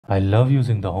I love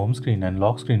using the home screen and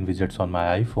lock screen widgets on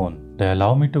my iPhone. They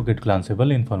allow me to get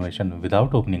glanceable information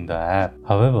without opening the app.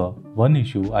 However, one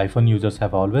issue iPhone users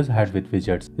have always had with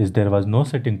widgets is there was no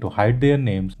setting to hide their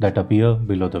names that appear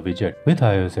below the widget. With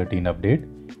iOS 13 update,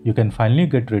 you can finally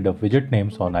get rid of widget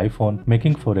names on iPhone,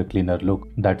 making for a cleaner look.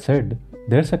 That said,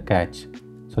 there's a catch.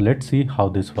 So let's see how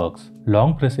this works.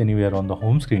 Long press anywhere on the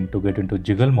home screen to get into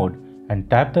jiggle mode and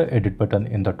tap the edit button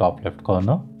in the top left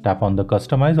corner. Tap on the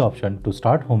customize option to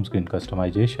start home screen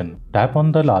customization. Tap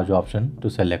on the large option to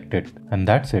select it. And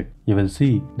that's it. You will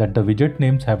see that the widget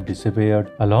names have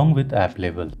disappeared along with app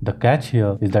labels. The catch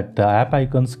here is that the app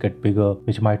icons get bigger,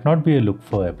 which might not be a look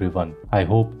for everyone. I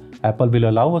hope Apple will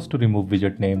allow us to remove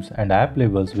widget names and app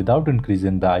labels without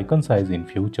increasing the icon size in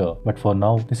future. But for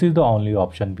now, this is the only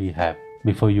option we have.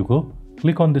 Before you go,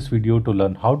 click on this video to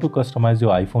learn how to customize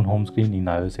your iPhone home screen in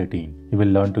iOS 18. You will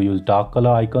learn to use dark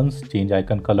color icons, change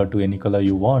icon color to any color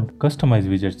you want, customize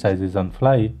widget sizes on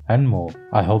fly, and more.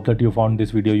 I hope that you found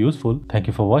this video useful. Thank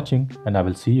you for watching, and I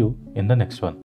will see you in the next one.